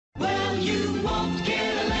you won't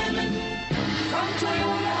get a lemon from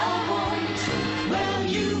Toyota of Orange. Well,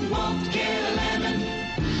 you won't get a lemon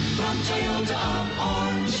from Toyota of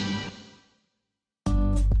Orange.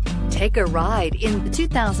 Take a ride in the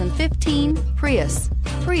 2015 Prius.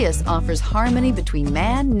 Prius offers harmony between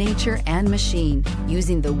man, nature, and machine.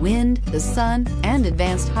 Using the wind, the sun, and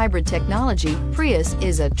advanced hybrid technology, Prius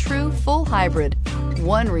is a true full hybrid.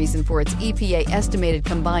 One reason for its EPA estimated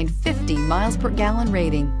combined 50 miles per gallon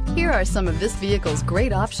rating. Here are some of this vehicle's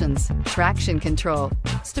great options: traction control,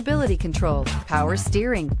 stability control, power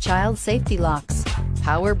steering, child safety locks,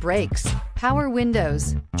 power brakes, power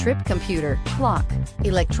windows, trip computer, clock,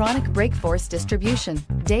 electronic brake force distribution,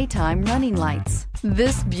 daytime running lights.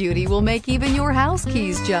 This beauty will make even your house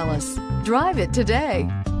keys jealous. Drive it today.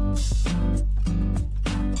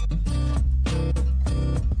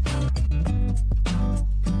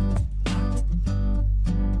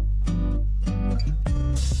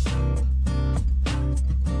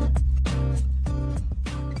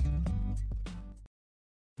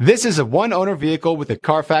 This is a one-owner vehicle with a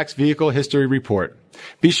Carfax Vehicle History Report.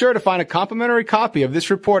 Be sure to find a complimentary copy of this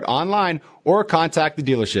report online or contact the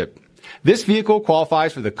dealership. This vehicle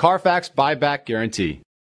qualifies for the Carfax Buyback Guarantee.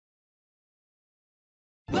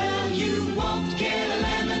 Well, you won't get a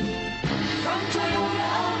lemon from Toyota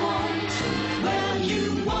of Orange. Well,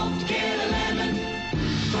 you won't get a lemon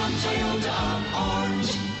from Toyota of